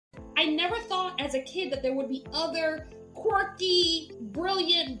never thought as a kid that there would be other quirky,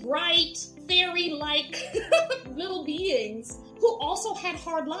 brilliant, bright, fairy-like little beings who also had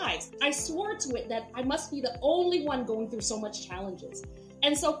hard lives. I swore to it that I must be the only one going through so much challenges.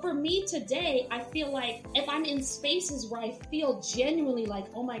 And so for me today, I feel like if I'm in spaces where I feel genuinely like,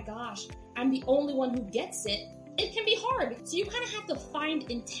 oh my gosh, I'm the only one who gets it, it can be hard. So you kind of have to find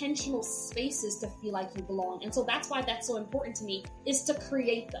intentional spaces to feel like you belong. And so that's why that's so important to me, is to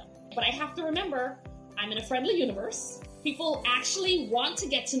create them. But I have to remember, I'm in a friendly universe. People actually want to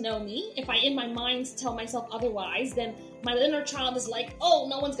get to know me. If I, in my mind, tell myself otherwise, then my inner child is like, oh,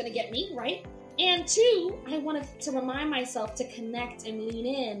 no one's gonna get me, right? And two, I want to remind myself to connect and lean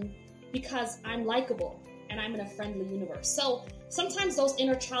in because I'm likable and I'm in a friendly universe. So sometimes those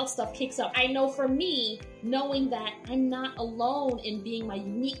inner child stuff kicks up. I know for me, knowing that I'm not alone in being my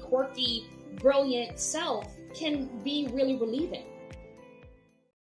unique, quirky, brilliant self can be really relieving.